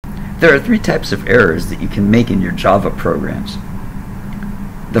There are three types of errors that you can make in your Java programs.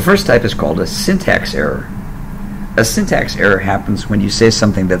 The first type is called a syntax error. A syntax error happens when you say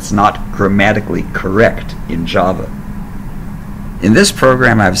something that's not grammatically correct in Java. In this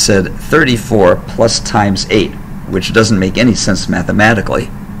program I've said 34 plus times 8, which doesn't make any sense mathematically.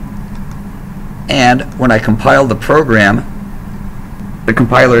 And when I compile the program, the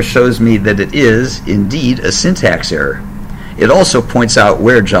compiler shows me that it is indeed a syntax error. It also points out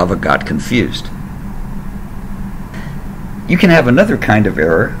where Java got confused. You can have another kind of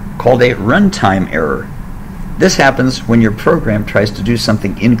error called a runtime error. This happens when your program tries to do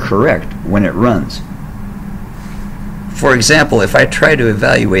something incorrect when it runs. For example, if I try to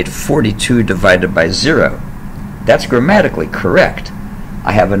evaluate 42 divided by 0, that's grammatically correct.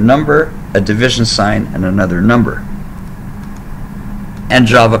 I have a number, a division sign, and another number. And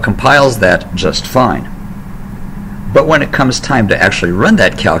Java compiles that just fine. But when it comes time to actually run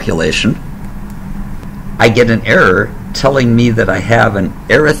that calculation, I get an error telling me that I have an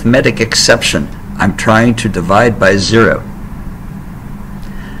arithmetic exception. I'm trying to divide by 0.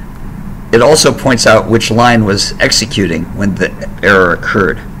 It also points out which line was executing when the error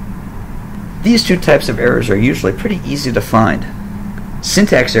occurred. These two types of errors are usually pretty easy to find.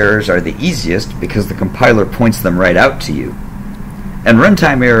 Syntax errors are the easiest because the compiler points them right out to you. And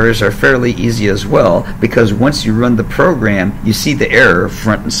runtime errors are fairly easy as well because once you run the program, you see the error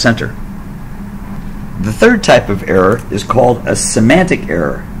front and center. The third type of error is called a semantic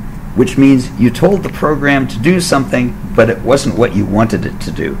error, which means you told the program to do something, but it wasn't what you wanted it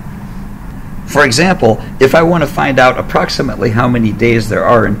to do. For example, if I want to find out approximately how many days there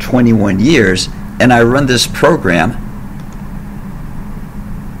are in 21 years, and I run this program,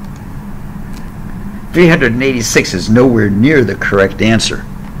 386 is nowhere near the correct answer.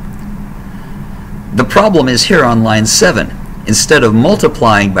 The problem is here on line 7. Instead of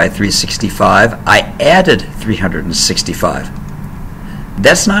multiplying by 365, I added 365.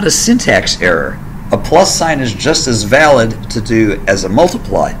 That's not a syntax error. A plus sign is just as valid to do as a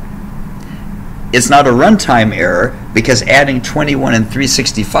multiply. It's not a runtime error because adding 21 and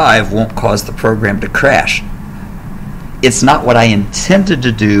 365 won't cause the program to crash. It's not what I intended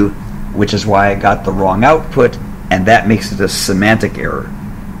to do, which is why I got the wrong output, and that makes it a semantic error.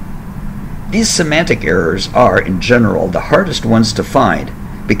 These semantic errors are, in general, the hardest ones to find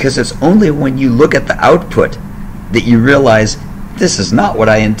because it's only when you look at the output that you realize this is not what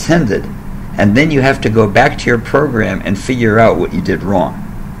I intended, and then you have to go back to your program and figure out what you did wrong.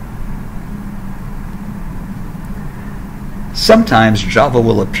 Sometimes Java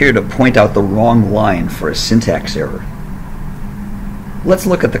will appear to point out the wrong line for a syntax error. Let's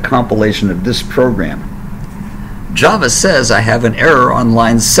look at the compilation of this program. Java says I have an error on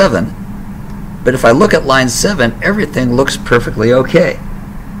line 7, but if I look at line 7, everything looks perfectly okay.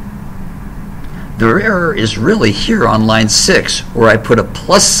 The error is really here on line 6, where I put a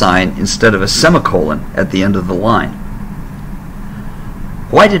plus sign instead of a semicolon at the end of the line.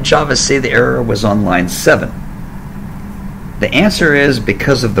 Why did Java say the error was on line 7? The answer is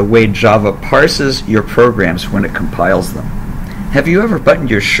because of the way Java parses your programs when it compiles them. Have you ever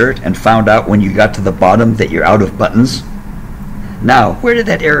buttoned your shirt and found out when you got to the bottom that you're out of buttons? Now, where did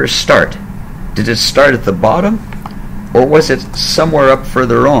that error start? Did it start at the bottom, or was it somewhere up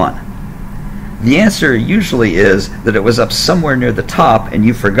further on? The answer usually is that it was up somewhere near the top and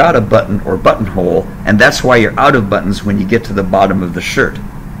you forgot a button or buttonhole, and that's why you're out of buttons when you get to the bottom of the shirt.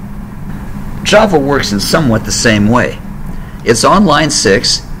 Java works in somewhat the same way. It's on line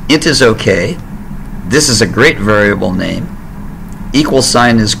 6, int is okay, this is a great variable name, equal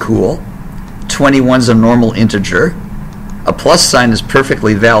sign is cool, 21's a normal integer, a plus sign is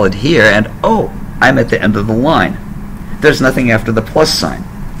perfectly valid here, and oh, I'm at the end of the line. There's nothing after the plus sign.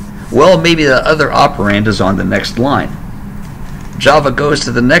 Well, maybe the other operand is on the next line. Java goes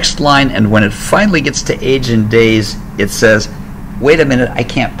to the next line, and when it finally gets to age in days, it says, wait a minute, I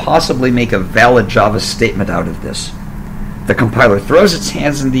can't possibly make a valid Java statement out of this. The compiler throws its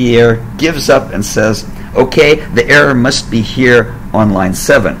hands in the air, gives up, and says, okay, the error must be here on line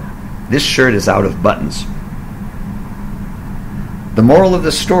 7. This shirt is out of buttons. The moral of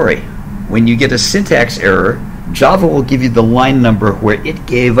the story, when you get a syntax error, Java will give you the line number where it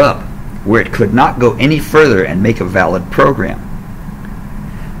gave up, where it could not go any further and make a valid program.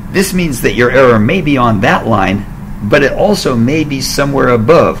 This means that your error may be on that line, but it also may be somewhere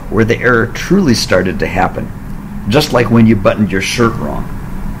above where the error truly started to happen, just like when you buttoned your shirt wrong.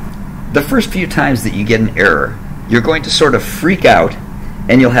 The first few times that you get an error, you're going to sort of freak out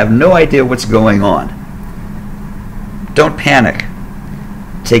and you'll have no idea what's going on. Don't panic.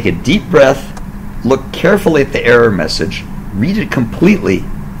 Take a deep breath, look carefully at the error message, read it completely,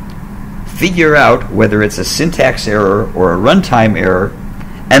 Figure out whether it's a syntax error or a runtime error,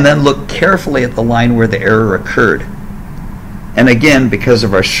 and then look carefully at the line where the error occurred. And again, because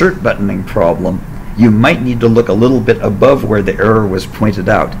of our shirt buttoning problem, you might need to look a little bit above where the error was pointed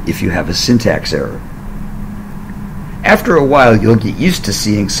out if you have a syntax error. After a while, you'll get used to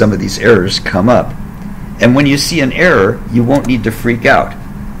seeing some of these errors come up. And when you see an error, you won't need to freak out.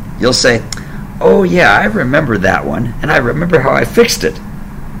 You'll say, "Oh yeah, I remember that one, and I remember how I fixed it."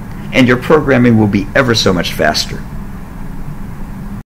 And your programming will be ever so much faster.